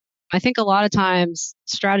I think a lot of times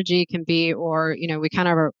strategy can be, or, we kind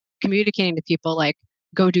of are communicating to people like,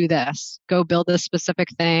 go do this, go build this specific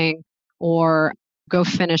thing, or go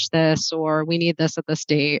finish this, or we need this at this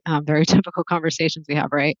date. Very typical conversations we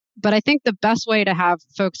have, right? But I think the best way to have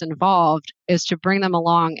folks involved is to bring them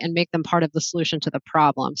along and make them part of the solution to the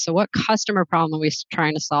problem. So what customer problem are we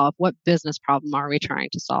trying to solve? What business problem are we trying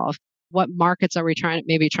to solve? What markets are we trying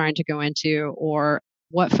to go into? Or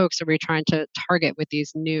what folks are we trying to target with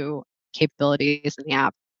these new capabilities in the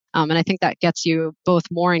app? And I think that gets you both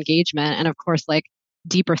more engagement and, of course, like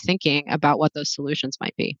deeper thinking about what those solutions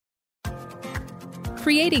might be.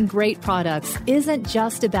 Creating great products isn't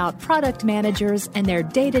just about product managers and their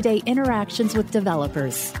day-to-day interactions with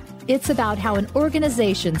developers. It's about how an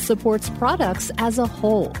organization supports products as a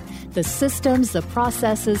whole, the systems, the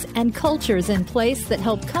processes, and cultures in place that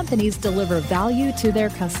help companies deliver value to their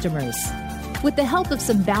customers. With the help of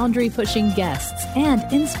some boundary-pushing guests and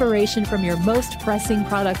inspiration from your most pressing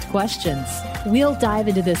product questions, we'll dive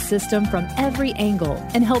into this system from every angle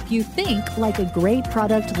and help you think like a great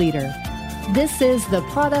product leader. This is the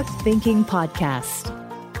Product Thinking Podcast.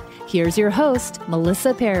 Here's your host,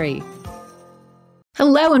 Melissa Perry.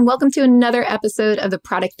 Hello, and welcome to another episode of the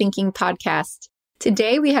Product Thinking Podcast.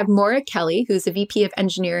 Today, we have Maura Kelly, who's a VP of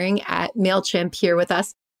Engineering at MailChimp, here with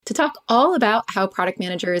us to talk all about how product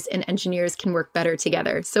managers and engineers can work better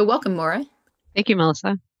together. So welcome, Maura. Thank you,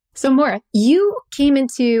 Melissa. So Maura, you came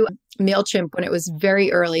into MailChimp when it was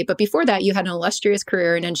very early, but before that, you had an illustrious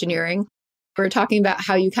career in engineering. We're talking about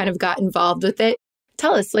how you kind of got involved with it.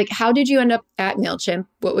 Tell us, how did you end up at MailChimp?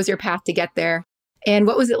 What was your path to get there? And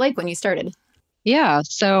what was it like when you started? Yeah.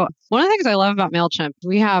 So one of the things I love about MailChimp,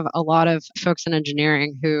 we have a lot of folks in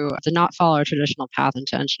engineering who did not follow a traditional path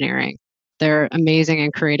into engineering. They're amazing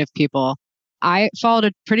and creative people. I followed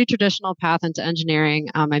a pretty traditional path into engineering.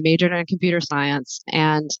 I majored in computer science,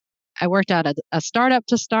 and I worked at a startup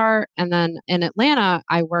to start. And then in Atlanta,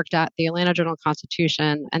 I worked at the Atlanta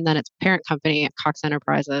Journal-Constitution and then its parent company, Cox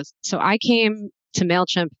Enterprises. So I came to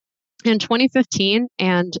MailChimp in 2015,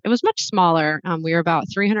 and it was much smaller. We were about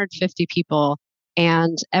 350 people,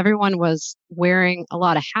 and everyone was wearing a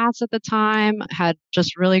lot of hats at the time, had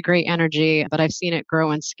just really great energy, but I've seen it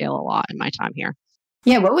grow and scale a lot in my time here.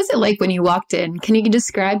 Yeah, what was it like when you walked in? Can you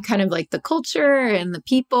describe kind of like the culture and the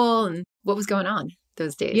people and what was going on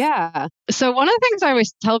those days? Yeah. So one of the things I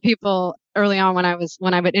always tell people early on when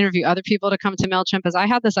I would interview other people to come to MailChimp is I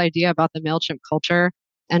had this idea about the MailChimp culture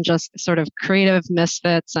and just sort of creative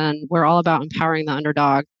misfits, and we're all about empowering the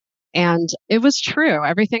underdog. And it was true.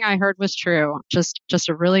 Everything I heard was true. Just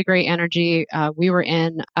a really great energy. We were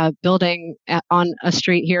in a building on a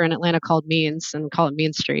street here in Atlanta called Means, and call it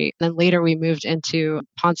Mean Street. Then later we moved into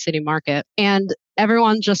Ponce City Market, and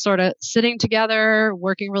everyone just sort of sitting together,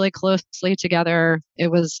 working really closely together. It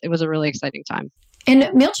was a really exciting time. And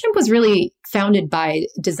MailChimp was really founded by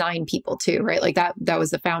design people too, right? Like that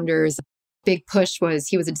was the founder's big push. Was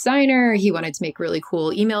he was a designer. He wanted to make really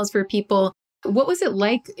cool emails for people. What was it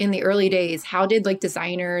like in the early days? How did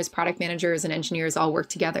designers, product managers, and engineers all work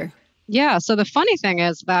together? Yeah. So the funny thing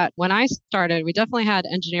is that when I started, we definitely had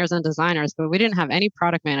engineers and designers, but we didn't have any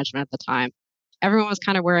product management at the time. Everyone was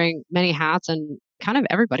kind of wearing many hats, and kind of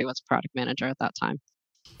everybody was a product manager at that time.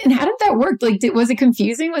 And how did that work? Was it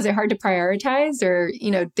confusing? Was it hard to prioritize, or,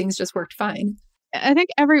 things just worked fine? I think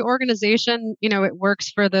every organization, it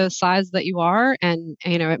works for the size that you are, and,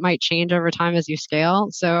 it might change over time as you scale.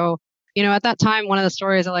 So, at that time, one of the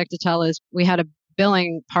stories I like to tell is we had a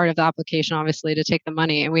billing part of the application, obviously, to take the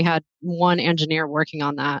money, and we had one engineer working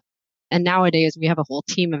on that. And nowadays, we have a whole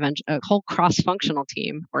team of a whole cross-functional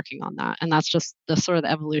team working on that. And that's just the sort of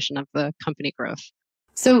the evolution of the company growth.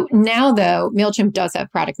 So now, though, MailChimp does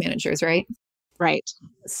have product managers, right? Right.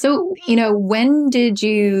 So, when did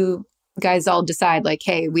you guys all decide,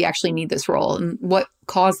 hey, we actually need this role? And what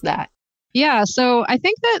caused that? Yeah. So I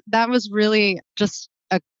think that was really just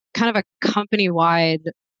a kind of a company-wide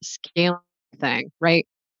scaling thing, right?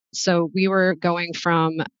 So we were going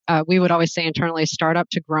from, we would always say internally, startup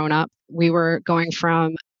to grown up. We were going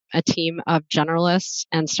from a team of generalists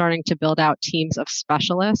and starting to build out teams of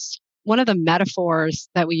specialists. One of the metaphors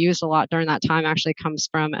that we used a lot during that time actually comes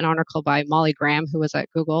from an article by Molly Graham, who was at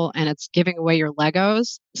Google, and it's giving away your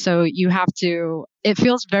Legos. So you have to, it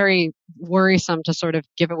feels very worrisome to sort of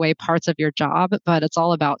give away parts of your job, but it's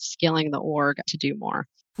all about scaling the org to do more.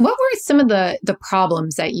 What were some of the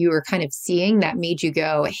problems that you were kind of seeing that made you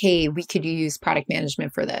go, hey, we could use product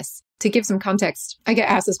management for this? To give some context, I get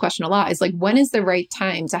asked this question a lot, is when is the right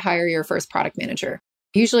time to hire your first product manager?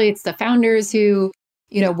 Usually it's the founders who,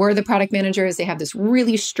 were the product managers. They have this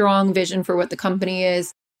really strong vision for what the company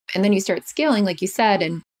is. And then you start scaling, like you said,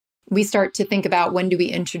 and we start to think about when do we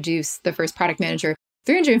introduce the first product manager,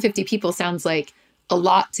 350 people sounds like a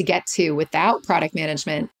lot to get to without product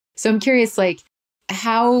management. So I'm curious, like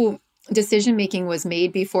how decision making was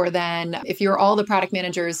made before then. If you're all the product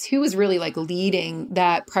managers, who was really like leading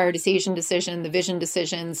that prioritization decision, the vision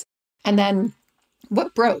decisions? And then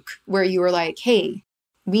what broke where you were like, hey,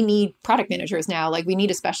 we need product managers now. Like we need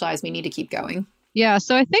to specialize. We need to keep going. Yeah,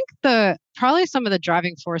 so I think probably some of the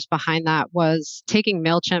driving force behind that was taking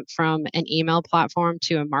MailChimp from an email platform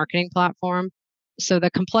to a marketing platform. So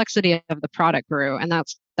the complexity of the product grew. And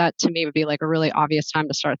that to me would be like a really obvious time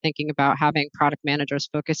to start thinking about having product managers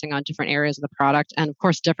focusing on different areas of the product and of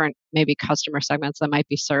course different maybe customer segments that might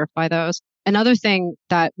be served by those. Another thing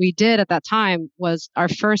that we did at that time was our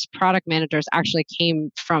first product managers actually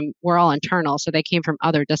we're all internal. So they came from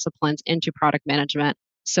other disciplines into product management.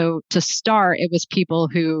 So to start, it was people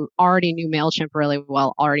who already knew MailChimp really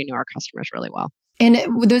well, already knew our customers really well. And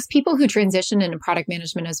those people who transitioned into product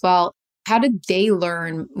management as well, how did they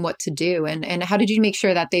learn what to do? And how did you make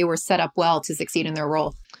sure that they were set up well to succeed in their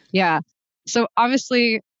role? Yeah. So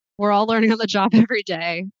obviously, we're all learning on the job every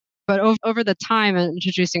day. But over the time of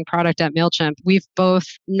introducing product at MailChimp, we've both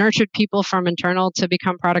nurtured people from internal to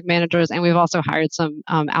become product managers, and we've also hired some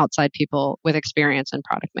outside people with experience in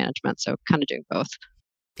product management. So kind of doing both.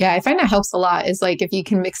 Yeah, I find that helps a lot is like if you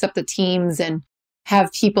can mix up the teams and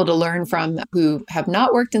have people to learn from who have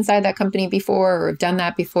not worked inside that company before or have done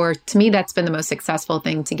that before. To me, that's been the most successful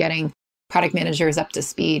thing to getting product managers up to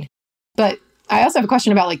speed. But I also have a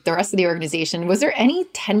question about like the rest of the organization. Was there any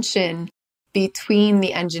tension between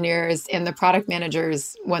the engineers and the product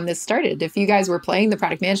managers when this started? If you guys were playing the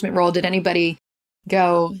product management role, did anybody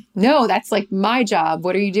go, no, that's like my job.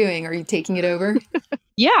 What are you doing? Are you taking it over?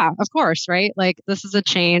 Yeah, of course, right? Like this is a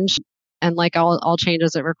change. And like all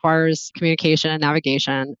changes, it requires communication and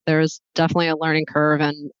navigation. There's definitely a learning curve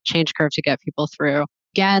and change curve to get people through.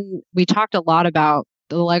 Again, we talked a lot about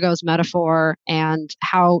the Legos metaphor and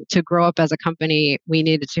how to grow up as a company, we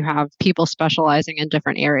needed to have people specializing in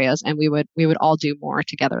different areas, and we would all do more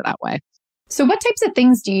together that way. So what types of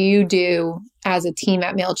things do you do as a team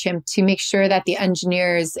at MailChimp to make sure that the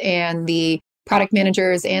engineers and the product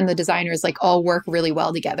managers and the designers like all work really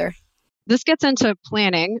well together? This gets into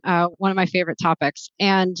planning, one of my favorite topics.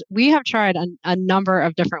 And we have tried a number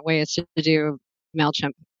of different ways to do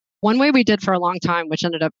MailChimp. One way we did for a long time, which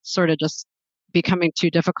ended up sort of just becoming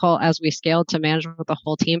too difficult as we scaled to manage with the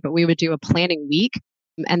whole team, but we would do a planning week.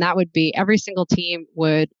 And that would be every single team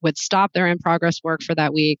would stop their in-progress work for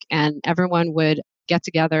that week, and everyone would get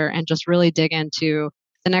together and just really dig into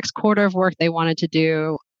the next quarter of work they wanted to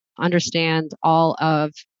do, understand all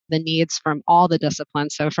of the needs from all the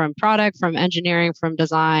disciplines. So from product, from engineering, from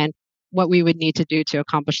design, what we would need to do to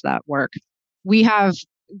accomplish that work. We have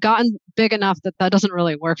gotten big enough that doesn't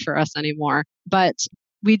really work for us anymore, but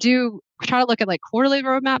we do try to look at like quarterly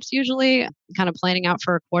roadmaps usually, kind of planning out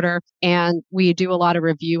for a quarter. And we do a lot of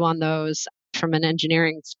review on those from an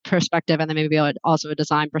engineering perspective, and then maybe also a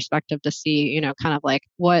design perspective to see, kind of like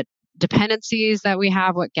what dependencies that we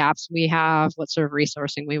have, what gaps we have, what sort of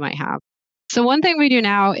resourcing we might have. So one thing we do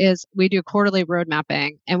now is we do quarterly road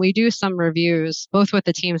mapping, and we do some reviews both with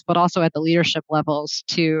the teams, but also at the leadership levels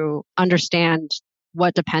to understand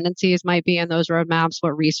what dependencies might be in those roadmaps,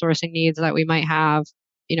 what resourcing needs that we might have,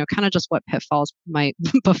 kind of just what pitfalls might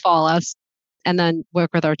befall us, and then work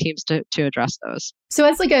with our teams to address those. So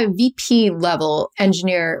as like a VP level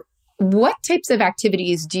engineer, what types of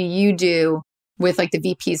activities do you do with like the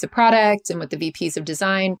VPs of product and with the VPs of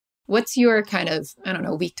design? What's your kind of,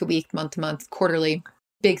 week to week, month to month, quarterly,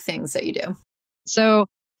 big things that you do? So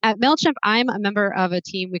at MailChimp, I'm a member of a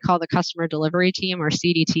team we call the Customer Delivery Team, or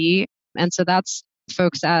CDT. And so that's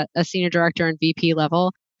folks at a senior director and VP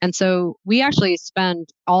level. And so we actually spend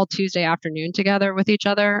all Tuesday afternoon together with each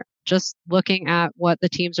other, just looking at what the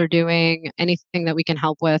teams are doing, anything that we can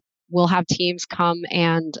help with. We'll have teams come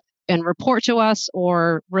and report to us,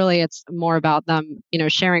 or really it's more about them,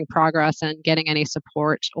 sharing progress and getting any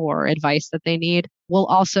support or advice that they need. We'll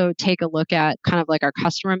also take a look at kind of like our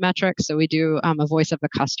customer metrics. So we do a voice of the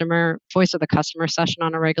customer session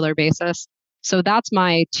on a regular basis. So that's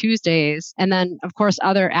my Tuesdays. And then, of course,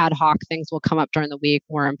 other ad hoc things will come up during the week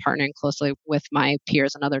where I'm partnering closely with my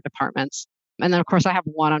peers in other departments. And then, of course, I have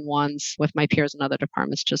one-on-ones with my peers in other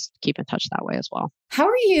departments, just keep in touch that way as well. How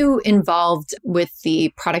are you involved with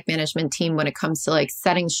the product management team when it comes to like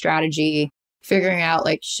setting strategy, figuring out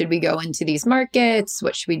like, should we go into these markets?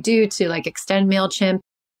 What should we do to like extend MailChimp?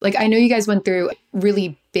 Like, I know you guys went through a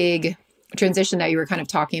really big transition that you were kind of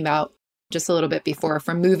talking about just a little bit before,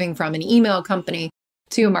 from moving from an email company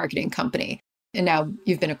to a marketing company. And now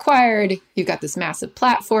you've been acquired, you've got this massive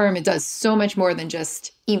platform. It does so much more than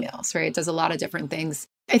just emails, right? It does a lot of different things.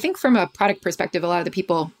 I think from a product perspective, a lot of the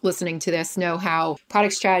people listening to this know how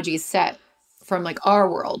product strategy is set from like our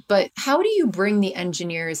world, but how do you bring the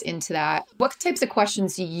engineers into that? What types of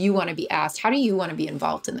questions do you want to be asked? How do you want to be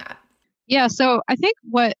involved in that? Yeah, so I think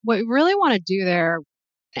what we really want to do there,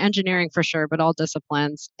 engineering for sure, but all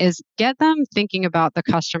disciplines, is get them thinking about the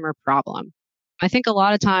customer problem. I think a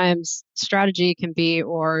lot of times strategy can be,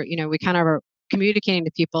 or, we kind of are communicating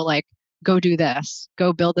to people like, go do this,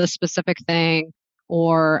 go build this specific thing,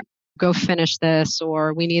 or go finish this,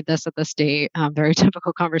 or we need this at this date. Very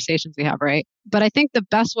typical conversations we have, right? But I think the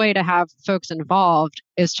best way to have folks involved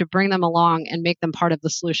is to bring them along and make them part of the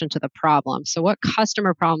solution to the problem. So what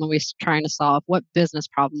customer problem are we trying to solve? What business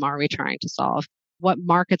problem are we trying to solve? What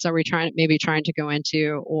markets are we trying to go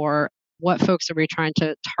into, or what folks are we trying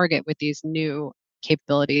to target with these new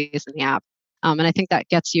capabilities in the app? And I think that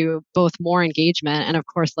gets you both more engagement and, of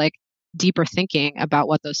course, like deeper thinking about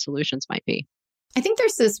what those solutions might be. I think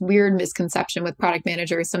there's this weird misconception with product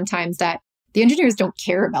managers sometimes that the engineers don't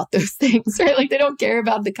care about those things, right? Like they don't care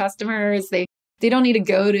about the customers. They don't need to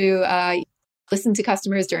go to listen to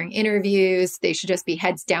customers during interviews. They should just be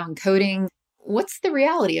heads down coding. What's the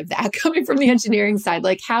reality of that coming from the engineering side?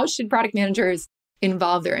 Like how should product managers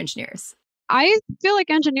involve their engineers? I feel like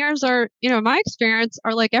engineers are, in my experience,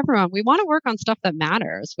 are like everyone. We want to work on stuff that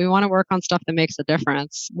matters. We want to work on stuff that makes a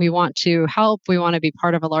difference. We want to help. We want to be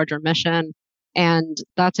part of a larger mission. And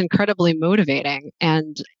that's incredibly motivating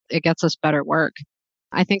and it gets us better work.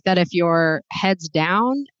 I think that if you're heads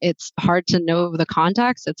down, it's hard to know the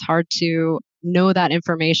context. It's hard to know that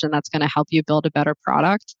information that's going to help you build a better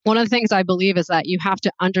product. One of the things I believe is that you have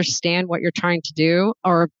to understand what you're trying to do,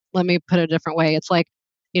 or let me put it a different way. It's like,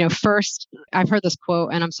 first, I've heard this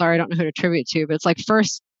quote and I'm sorry, I don't know who to attribute it to, but it's like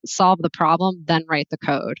first solve the problem, then write the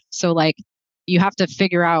code. So like you have to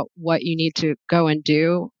figure out what you need to go and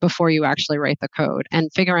do before you actually write the code,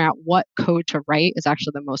 and figuring out what code to write is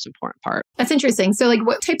actually the most important part. That's interesting. So like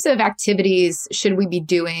what types of activities should we be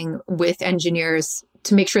doing with engineers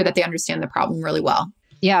to make sure that they understand the problem really well?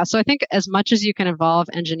 Yeah. So I think as much as you can involve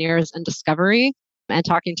engineers in discovery and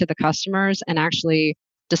talking to the customers and actually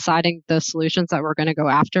deciding the solutions that we're going to go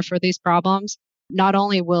after for these problems, not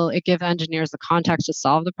only will it give engineers the context to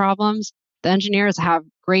solve the problems, the engineers have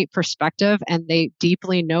great perspective and they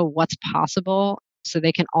deeply know what's possible. So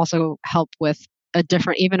they can also help with a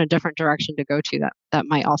different direction to go to that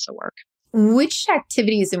might also work. Which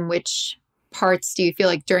activities and which parts do you feel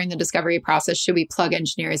like during the discovery process should we plug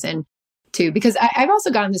engineers in to? Because I've also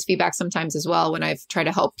gotten this feedback sometimes as well when I've tried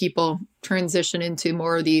to help people transition into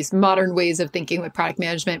more of these modern ways of thinking with product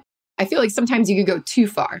management. I feel like sometimes you could go too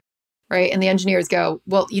far, right? And the engineers go,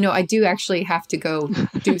 well, I do actually have to go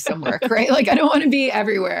do some work, right? Like, I don't want to be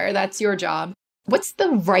everywhere. That's your job. What's the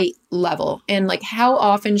right level? And like, how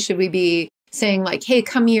often should we be saying like, hey,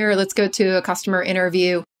 come here, let's go to a customer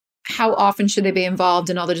interview? How often should they be involved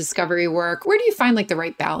in all the discovery work? Where do you find like the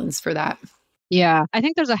right balance for that? Yeah, I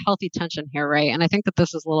think there's a healthy tension here, right? And I think that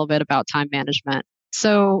this is a little bit about time management.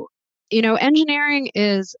 So, engineering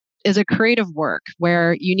is a creative work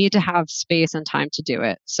where you need to have space and time to do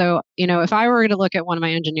it. So, if I were to look at one of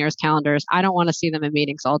my engineers' calendars, I don't want to see them in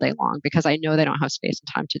meetings all day long because I know they don't have space and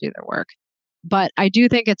time to do their work. But I do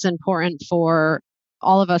think it's important for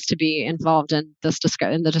all of us to be involved in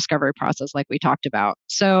in the discovery process, like we talked about.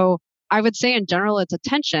 So I would say in general, it's a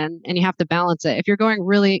tension and you have to balance it. If you're going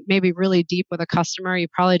maybe really deep with a customer, you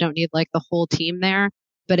probably don't need like the whole team there.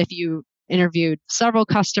 But if you interviewed several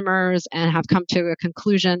customers and have come to a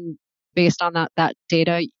conclusion based on that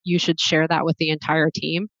data, you should share that with the entire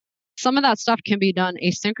team. Some of that stuff can be done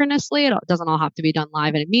asynchronously. It doesn't all have to be done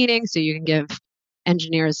live in a meeting. So you can give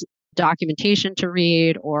engineers documentation to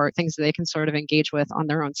read or things that they can sort of engage with on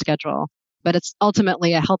their own schedule. But it's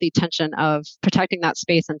ultimately a healthy tension of protecting that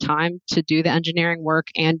space and time to do the engineering work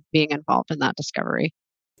and being involved in that discovery.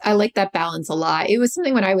 I like that balance a lot. It was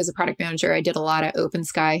something when I was a product manager, I did a lot at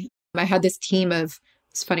OpenSky. I had this team of,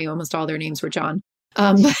 it's funny, almost all their names were John.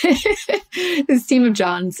 This team of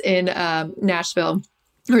Johns in Nashville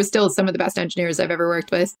who are still some of the best engineers I've ever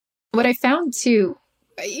worked with. What I found too,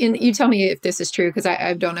 you tell me if this is true, because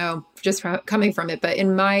I don't know just coming from it, but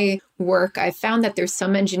in my work, I found that there's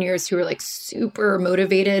some engineers who are like super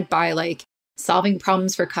motivated by like solving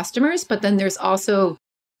problems for customers. But then there's also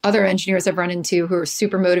other engineers I've run into who are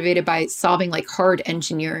super motivated by solving like hard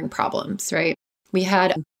engineering problems, right? We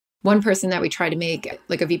had one person that we tried to make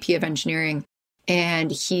like a VP of engineering,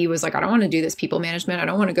 and he was like, I don't want to do this people management. I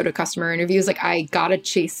don't want to go to customer interviews. Like, I got to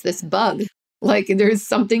chase this bug. Like there's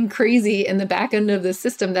something crazy in the back end of the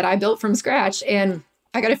system that I built from scratch and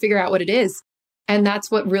I got to figure out what it is. And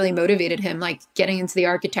that's what really motivated him, like getting into the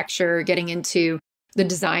architecture, getting into the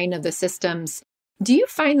design of the systems. Do you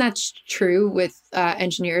find that's true with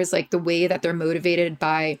engineers, like the way that they're motivated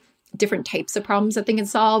by different types of problems that they can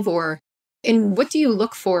solve? And what do you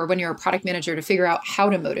look for when you're a product manager to figure out how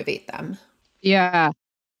to motivate them? Yeah.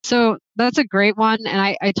 So that's a great one. And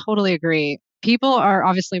I totally agree. People are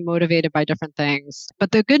obviously motivated by different things.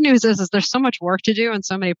 But the good news is there's so much work to do and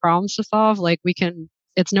so many problems to solve. Like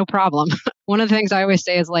it's no problem. One of the things I always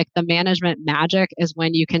say is like the management magic is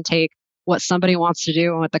when you can take what somebody wants to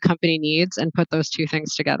do and what the company needs and put those two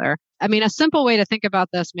things together. I mean, a simple way to think about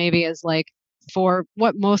this maybe is like for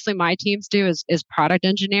what mostly my teams do is product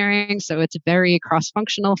engineering. So it's very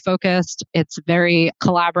cross-functional focused. It's very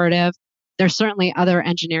collaborative. There's certainly other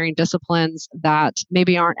engineering disciplines that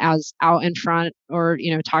maybe aren't as out in front or,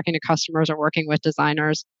 talking to customers or working with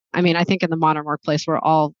designers. I mean, I think in the modern workplace, we're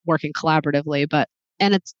all working collaboratively,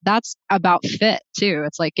 and that's about fit too.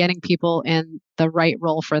 It's like getting people in the right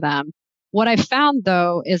role for them. What I found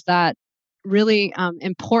though is that really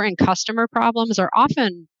important customer problems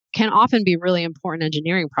can often be really important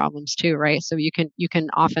engineering problems too, right? So you can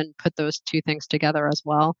often put those two things together as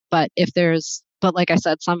well. But like I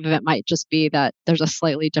said, some of it might just be that there's a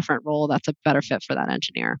slightly different role that's a better fit for that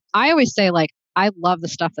engineer. I always say like, I love the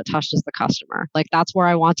stuff that touches the customer. Like that's where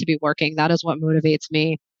I want to be working. That is what motivates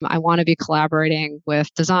me. I want to be collaborating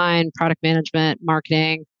with design, product management,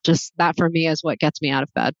 marketing. Just that for me is what gets me out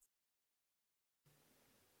of bed.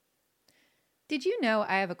 Did you know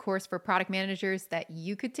I have a course for product managers that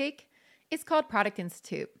you could take? It's called Product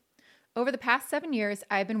Institute. Over the past 7 years,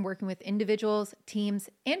 I've been working with individuals, teams,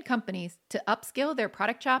 and companies to upskill their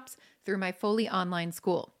product chops through my fully online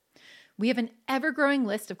school. We have an ever-growing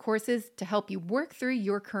list of courses to help you work through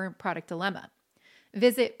your current product dilemma.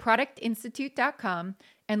 Visit productinstitute.com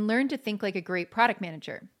and learn to think like a great product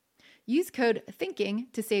manager. Use code THINKING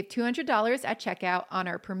to save $200 at checkout on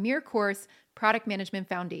our premier course, Product Management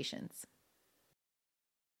Foundations.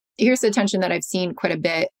 Here's the tension that I've seen quite a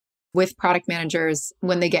bit with product managers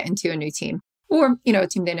when they get into a new team or, a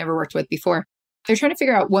team they never worked with before. They're trying to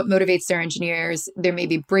figure out what motivates their engineers. They're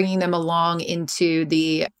maybe bringing them along into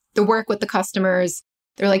the work with the customers.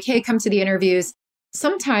 They're like, hey, come to the interviews.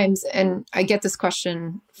 Sometimes, and I get this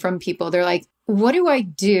question from people, they're like, what do I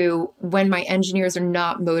do when my engineers are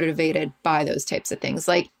not motivated by those types of things?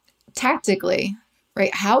 Like tactically,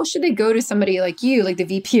 right? How should they go to somebody like you, like the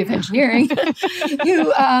VP of engineering,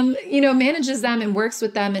 who, manages them and works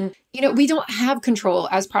with them? And, we don't have control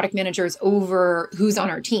as product managers over who's on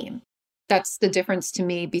our team. That's the difference to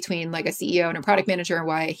me between like a CEO and a product manager and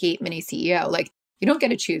why I hate mini CEO. Like you don't get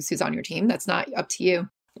to choose who's on your team. That's not up to you.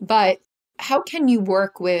 But how can you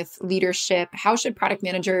work with leadership? How should product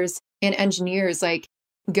managers and engineers like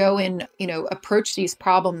go and, approach these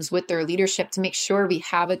problems with their leadership to make sure we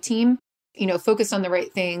have a team focused on the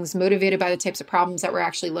right things, motivated by the types of problems that we're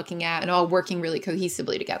actually looking at and all working really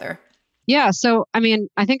cohesively together? Yeah. So, I mean,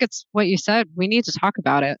 I think it's what you said. We need to talk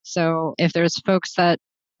about it. So if there's folks that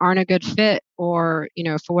aren't a good fit or,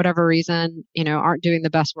 for whatever reason, aren't doing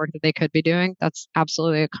the best work that they could be doing, that's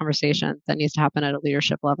absolutely a conversation that needs to happen at a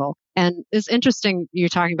leadership level. And it's interesting you're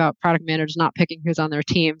talking about product managers not picking who's on their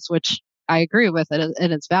teams, which I agree with it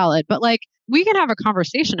and it's valid. But like we can have a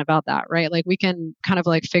conversation about that, right? Like we can kind of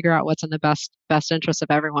like figure out what's in the best interest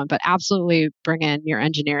of everyone, but absolutely bring in your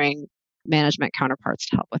engineering management counterparts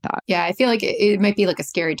to help with that. Yeah, I feel like it might be like a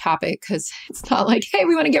scary topic because it's not like, hey,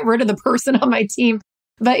 we want to get rid of the person on my team.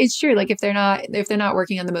 But it's true. Like if they're not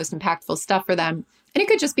working on the most impactful stuff for them, and it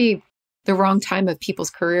could just be the wrong time of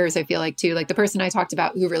people's careers, I feel like too. Like the person I talked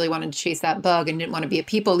about who really wanted to chase that bug and didn't want to be a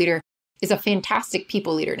people leader is a fantastic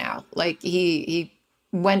people leader now. Like he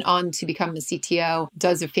went on to become the CTO,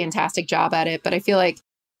 does a fantastic job at it. But I feel like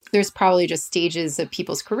there's probably just stages of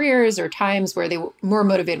people's careers or times where they were more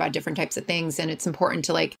motivated by different types of things. And it's important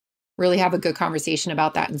to like really have a good conversation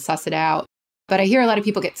about that and suss it out. But I hear a lot of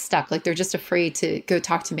people get stuck. Like they're just afraid to go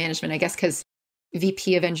talk to management, I guess, because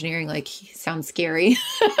VP of engineering, like sounds scary.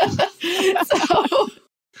 So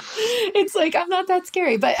it's like, I'm not that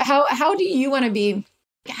scary. But how do you want to be?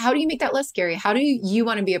 How do you make that less scary? How do you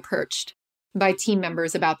want to be approached by team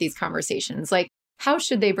members about these conversations? Like, how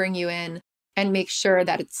should they bring you in and make sure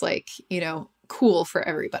that it's like, cool for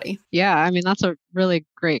everybody? Yeah, I mean, that's a really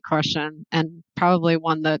great question and probably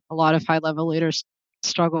one that a lot of high-level leaders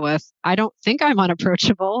struggle with. I don't think I'm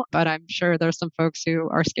unapproachable, but I'm sure there's some folks who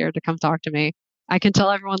are scared to come talk to me. I can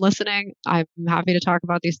tell everyone listening, I'm happy to talk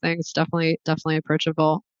about these things. Definitely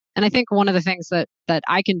approachable. And I think one of the things that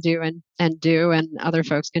I can do and other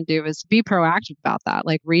folks can do is be proactive about that.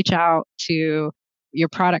 Like reach out to your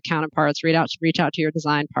product counterparts, reach out to your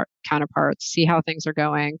counterparts, see how things are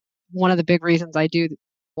going. One of the big reasons I do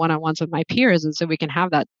one-on-ones with my peers is so we can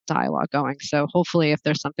have that dialogue going. So hopefully if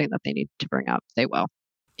there's something that they need to bring up, they will.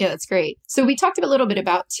 Yeah, that's great. So we talked a little bit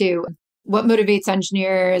about too, what motivates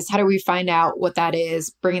engineers? How do we find out what that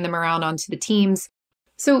is, bringing them around onto the teams?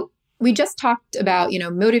 So we just talked about,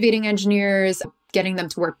 motivating engineers, getting them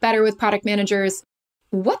to work better with product managers.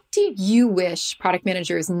 What do you wish product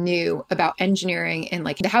managers knew about engineering and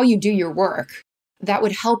like how you do your work that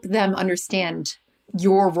would help them understand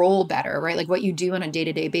your role better, right? Like what you do on a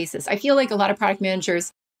day-to-day basis. I feel like a lot of product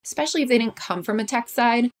managers, especially if they didn't come from a tech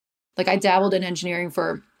side, like I dabbled in engineering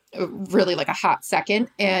for really like a hot second,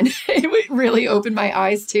 and it really opened my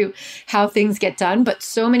eyes to how things get done. But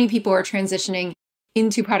so many people are transitioning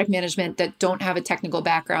into product management that don't have a technical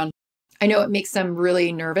background. I know it makes them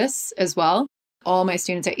really nervous as well. All my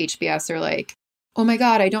students at HBS are like, oh my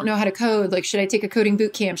God, I don't know how to code. Like, should I take a coding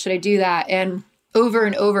boot camp? Should I do that? And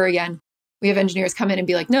over again, we have engineers come in and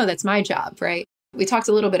be like, no, that's my job, right? We talked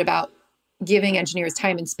a little bit about giving engineers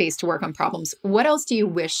time and space to work on problems. What else do you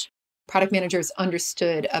wish product managers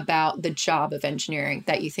understood about the job of engineering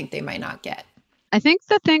that you think they might not get? I think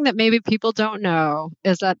the thing that maybe people don't know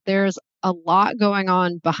is that there's a lot going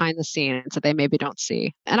on behind the scenes that they maybe don't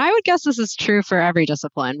see. And I would guess this is true for every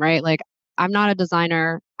discipline, right? Like I'm not a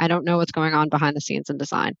designer. I don't know what's going on behind the scenes in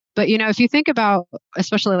design. But if you think about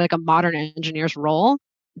especially like a modern engineer's role,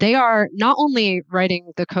 they are not only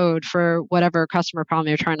writing the code for whatever customer problem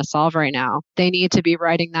you're trying to solve right now, they need to be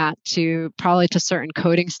writing that probably to certain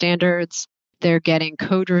coding standards. They're getting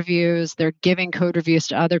code reviews. They're giving code reviews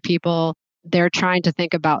to other people. They're trying to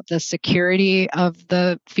think about the security of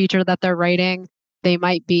the feature that they're writing. They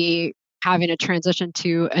might be having a transition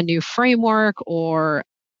to a new framework, or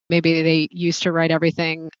maybe they used to write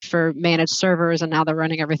everything for managed servers and now they're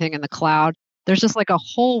running everything in the cloud. There's just like a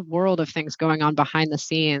whole world of things going on behind the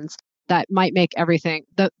scenes that might make everything,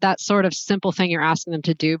 that sort of simple thing you're asking them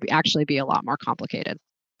to do actually be a lot more complicated.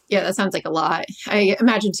 Yeah, that sounds like a lot. I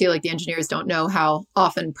imagine too, like the engineers don't know how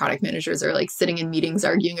often product managers are like sitting in meetings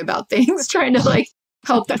arguing about things, trying to like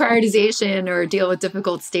help the prioritization or deal with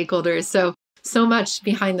difficult stakeholders. So much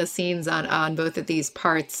behind the scenes on both of these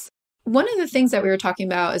parts. One of the things that we were talking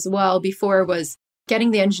about as well before was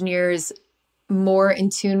getting the engineers more in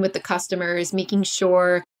tune with the customers, making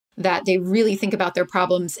sure that they really think about their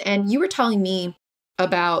problems. And you were telling me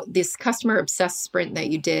about this customer obsessed sprint that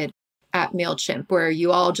you did at MailChimp, where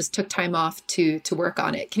you all just took time off to work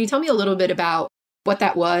on it. Can you tell me a little bit about what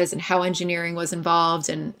that was and how engineering was involved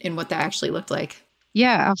and what that actually looked like?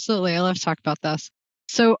 Yeah, absolutely. I love to talk about this.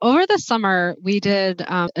 So over the summer, we did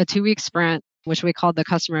a 2-week sprint, which we called the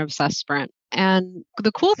customer obsessed sprint. And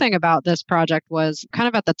the cool thing about this project was kind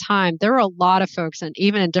of at the time, there were a lot of folks and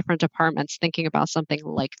even in different departments thinking about something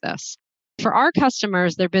like this. For our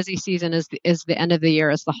customers, their busy season is the end of the year,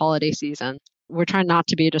 is the holiday season. We're trying not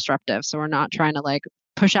to be disruptive. So we're not trying to like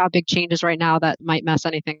push out big changes right now that might mess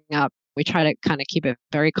anything up. We try to kind of keep it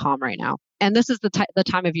very calm right now. And this is the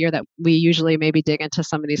time of year that we usually maybe dig into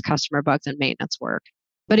some of these customer bugs and maintenance work.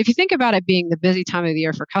 But if you think about it being the busy time of the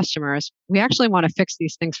year for customers, we actually want to fix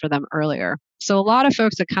these things for them earlier. So a lot of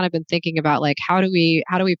folks have kind of been thinking about like, how do we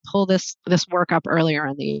pull this work up earlier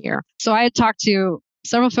in the year? So I had talked to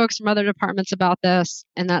several folks from other departments about this,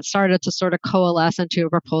 and that started to sort of coalesce into a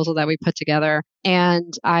proposal that we put together.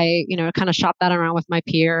 And I, kind of shopped that around with my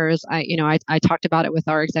peers. I talked about it with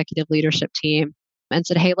our executive leadership team and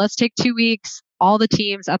said, hey, let's take 2 weeks, all the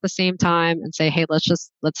teams at the same time, and say, hey, let's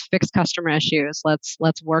fix customer issues.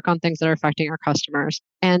 Let's work on things that are affecting our customers.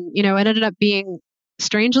 And, it ended up being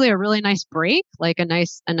strangely a really nice break, like a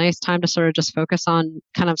nice time to sort of just focus on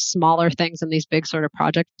kind of smaller things in these big sort of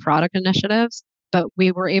product initiatives. But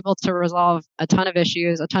we were able to resolve a ton of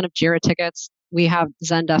issues, a ton of Jira tickets. We have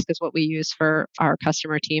Zendesk is what we use for our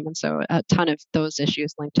customer team. And so a ton of those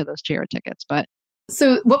issues linked to those Jira tickets.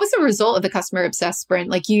 So what was the result of the customer obsessed sprint?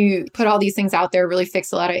 Like you put all these things out there, really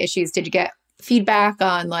fixed a lot of issues. Did you get feedback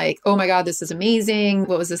on like, oh my God, this is amazing?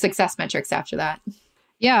 What was the success metrics after that?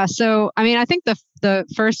 Yeah. So, I think the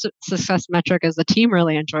first success metric is the team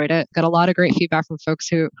really enjoyed it. Got a lot of great feedback from folks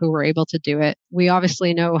who were able to do it. We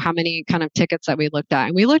obviously know how many kind of tickets that we looked at.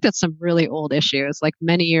 And we looked at some really old issues, like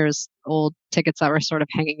many years old tickets that were sort of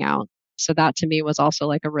hanging out. So that to me was also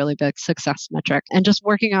like a really big success metric. And just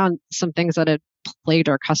working on some things that had plagued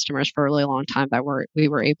our customers for a really long time that we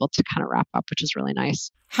were able to kind of wrap up, which is really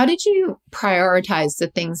nice. How did you prioritize the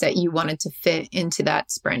things that you wanted to fit into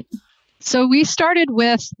that sprint? So we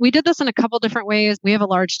did this in a couple different ways. We have a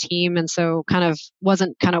large team, and so kind of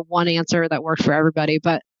wasn't kind of one answer that worked for everybody,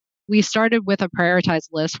 but we started with a prioritized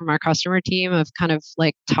list from our customer team of kind of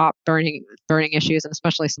like top burning issues, and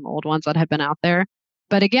especially some old ones that have been out there.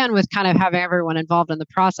 But again, with kind of having everyone involved in the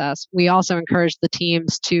process, we also encouraged the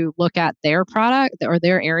teams to look at their product or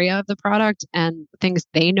their area of the product and things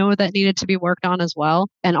they know that needed to be worked on as well.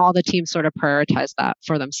 And all the teams sort of prioritized that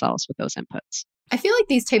for themselves with those inputs. I feel like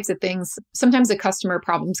these types of things, sometimes the customer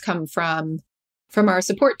problems come from our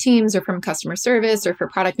support teams or from customer service or for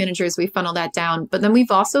product managers. We funnel that down. But then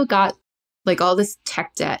we've also got like all this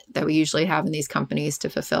tech debt that we usually have in these companies to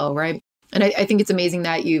fulfill, right? And I think it's amazing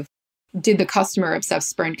that you've did the customer obsessed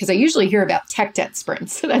sprint, because I usually hear about tech debt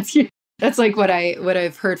sprints. So that's like what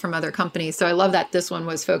I've heard from other companies. So I love that this one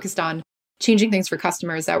was focused on changing things for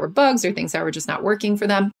customers that were bugs or things that were just not working for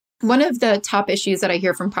them. One of the top issues that I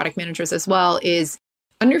hear from product managers as well is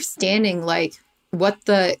understanding like what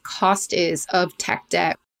the cost is of tech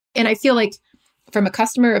debt. And I feel like from a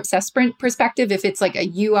customer obsessed sprint perspective, if it's like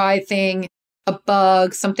a UI thing, a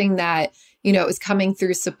bug, something that, is coming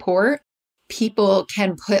through support, people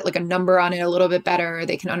can put like a number on it a little bit better.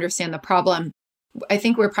 They can understand the problem. I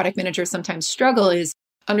think where product managers sometimes struggle is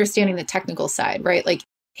understanding the technical side, right? Like,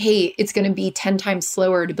 hey, it's going to be 10 times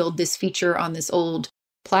slower to build this feature on this old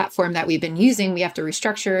platform that we've been using. We have to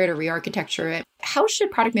restructure it or re-architecture it. How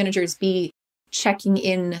should product managers be checking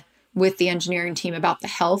in with the engineering team about the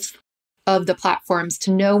health of the platforms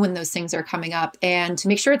to know when those things are coming up and to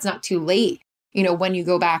make sure it's not too late, when you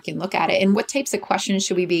go back and look at it? And what types of questions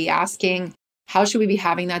should we be asking? How should we be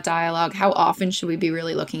having that dialogue? How often should we be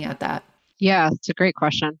really looking at that? Yeah, it's a great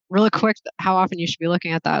question. Really quick, how often you should be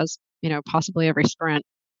looking at that is, possibly every sprint.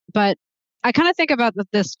 But I kind of think about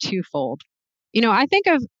this twofold. I think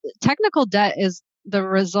of technical debt is the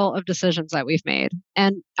result of decisions that we've made.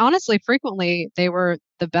 And honestly, frequently, they were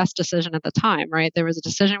the best decision at the time, right? There was a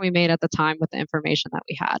decision we made at the time with the information that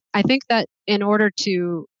we had. I think that in order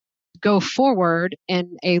to go forward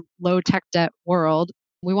in a low tech debt world,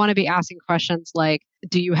 we want to be asking questions like,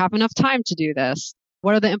 do you have enough time to do this?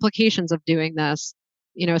 What are the implications of doing this?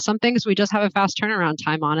 Some things we just have a fast turnaround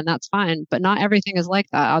time on, and that's fine, but not everything is like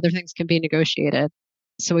that. Other things can be negotiated.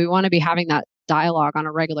 So we want to be having that dialogue on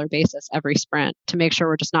a regular basis every sprint to make sure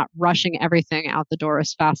we're just not rushing everything out the door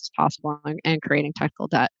as fast as possible and creating technical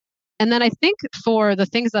debt. And then I think for the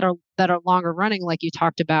things that are longer running, like you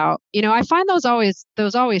talked about, I find those always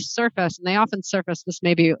surface, and they often surface. This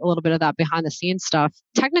may be a little bit of that behind the scenes stuff.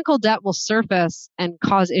 Technical debt will surface and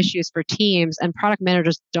cause issues for teams, and product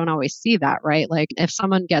managers don't always see that, right? Like if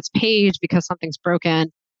someone gets paged because something's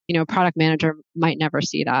broken, product manager might never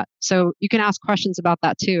see that. So you can ask questions about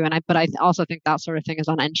that too. But I also think that sort of thing is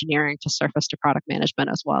on engineering to surface to product management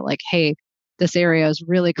as well. Like, hey, this area is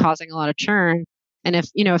really causing a lot of churn. And if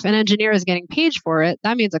an engineer is getting paged for it,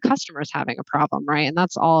 that means a customer is having a problem, right? And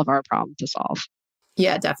that's all of our problem to solve.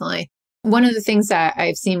 Yeah, definitely. One of the things that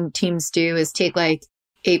I've seen teams do is take like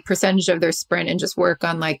a percentage of their sprint and just work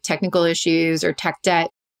on like technical issues or tech debt.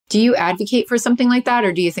 Do you advocate for something like that?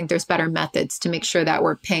 Or do you think there's better methods to make sure that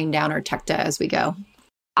we're paying down our tech debt as we go?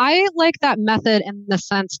 I like that method in the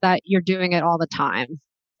sense that you're doing it all the time.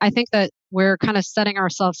 I think that we're kind of setting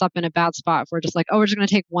ourselves up in a bad spot if we're just like, oh, we're just going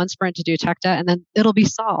to take one sprint to do tech debt and then it'll be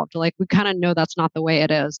solved. Like we kind of know that's not the way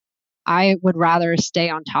it is. I would rather stay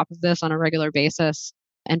on top of this on a regular basis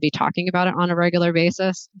and be talking about it on a regular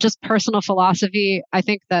basis. Just personal philosophy. I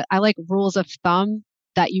think that I like rules of thumb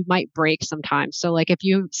that you might break sometimes. So like if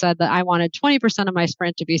you said that I wanted 20% of my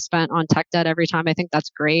sprint to be spent on tech debt every time, I think that's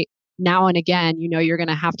great. Now and again, you're going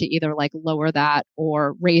to have to either like lower that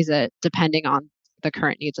or raise it depending on the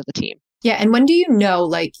current needs of the team. Yeah. And when do you know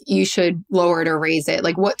like you should lower it or raise it?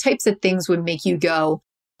 Like what types of things would make you go,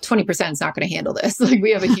 20% is not going to handle this? Like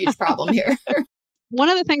we have a huge problem here. One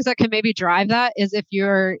of the things that can maybe drive that is if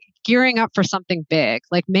you're gearing up for something big,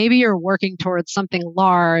 like maybe you're working towards something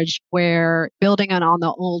large where building it on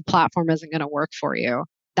the old platform isn't going to work for you.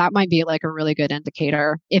 That might be like a really good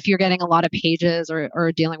indicator. If you're getting a lot of pages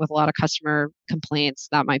or dealing with a lot of customer complaints,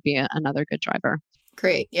 that might be another good driver.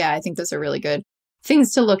 Great. Yeah, I think those are really good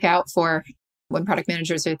things to look out for when product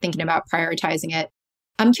managers are thinking about prioritizing it.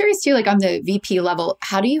 I'm curious too, like on the VP level,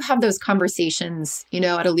 how do you have those conversations,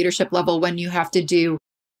 at a leadership level when you have to do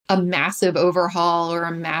a massive overhaul or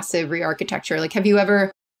a massive re-architecture? Like, have you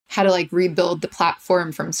ever had to like rebuild the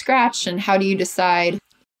platform from scratch? And how do you decide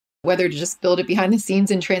whether to just build it behind the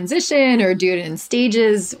scenes in transition or do it in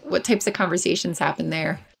stages? What types of conversations happen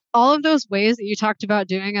there? All of those ways that you talked about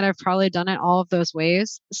doing it, I've probably done it all of those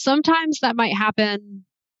ways. Sometimes that might happen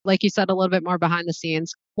like you said, a little bit more behind the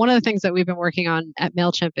scenes. One of the things that we've been working on at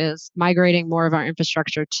MailChimp is migrating more of our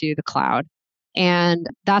infrastructure to the cloud. And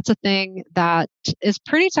that's a thing that is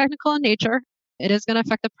pretty technical in nature. It is going to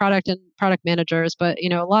affect the product and product managers, but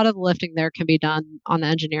a lot of the lifting there can be done on the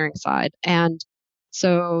engineering side. And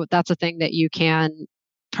so that's a thing that you can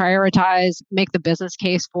prioritize, make the business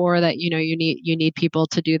case for that, you need people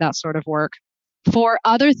to do that sort of work. For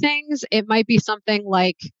other things, it might be something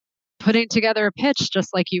like putting together a pitch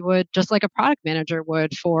just like a product manager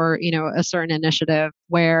would for, a certain initiative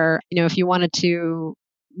where, if you wanted to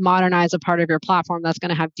modernize a part of your platform that's going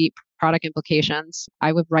to have deep product implications,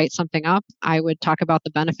 I would write something up. I would talk about the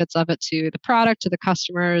benefits of it to the product, to the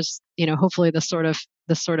customers, hopefully this sort of,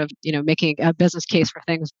 making a business case for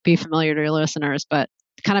things be familiar to your listeners, but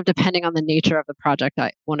kind of depending on the nature of the project,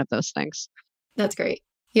 one of those things. That's great.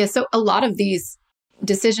 Yeah. So a lot of these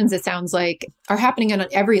decisions, it sounds like, are happening on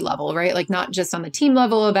every level, right? Like not just on the team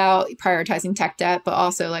level about prioritizing tech debt, but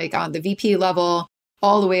also like on the VP level,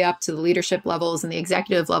 all the way up to the leadership levels and the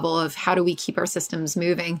executive level of how do we keep our systems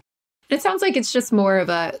moving. And it sounds like it's just more of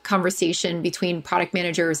a conversation between product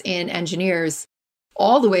managers and engineers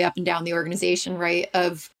all the way up and down the organization, right?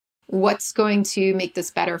 Of what's going to make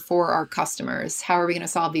this better for our customers? How are we going to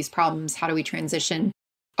solve these problems? How do we transition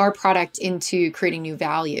our product into creating new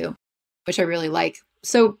value, which I really like.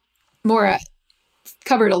 So Maura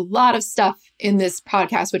covered a lot of stuff in this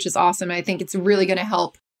podcast, which is awesome. I think it's really going to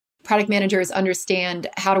help product managers understand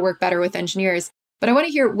how to work better with engineers. But I want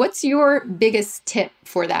to hear, what's your biggest tip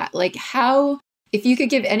for that? Like if you could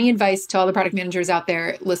give any advice to all the product managers out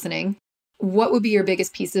there listening, what would be your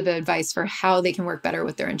biggest piece of advice for how they can work better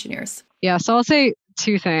with their engineers? Yeah, so I'll say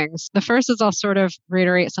two things. The first is I'll sort of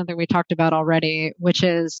reiterate something we talked about already, which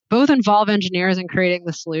is both involve engineers in creating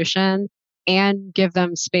the solution and give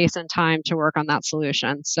them space and time to work on that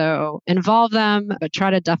solution. So involve them, but try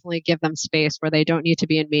to definitely give them space where they don't need to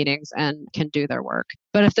be in meetings and can do their work.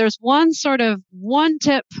 But if there's one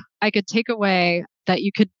tip I could take away that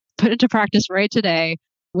you could put into practice right today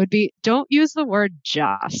would be don't use the word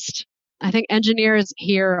just. I think engineers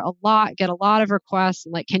get a lot of requests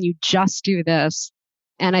like, can you just do this?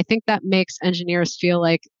 And I think that makes engineers feel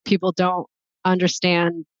like people don't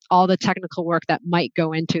understand all the technical work that might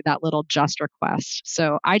go into that little just request.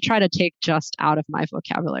 So I try to take just out of my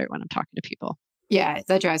vocabulary when I'm talking to people. Yeah,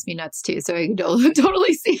 that drives me nuts too. So I can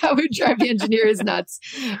totally see how it would drive the engineers nuts.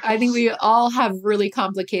 I think we all have really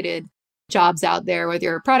complicated jobs out there, whether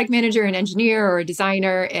you're a product manager, an engineer, or a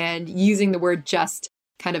designer, and using the word just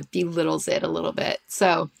kind of belittles it a little bit.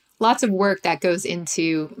 So lots of work that goes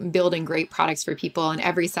into building great products for people on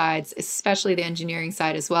every side, especially the engineering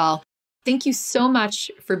side as well. Thank you so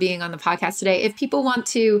much for being on the podcast today. If people want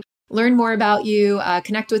to learn more about you,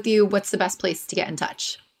 connect with you, what's the best place to get in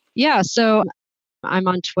touch? Yeah, so I'm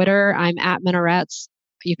on Twitter. I'm at Minarets.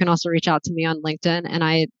 You can also reach out to me on LinkedIn, and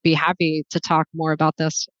I'd be happy to talk more about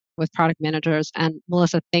this with product managers. And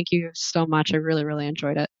Melissa, thank you so much. I really, really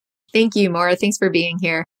enjoyed it. Thank you, Maura. Thanks for being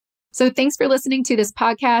here. So thanks for listening to this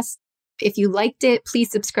podcast. If you liked it,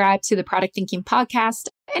 please subscribe to the Product Thinking Podcast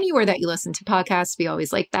anywhere that you listen to podcasts. We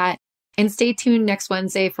always like that. And stay tuned next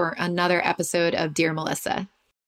Wednesday for another episode of Dear Melissa.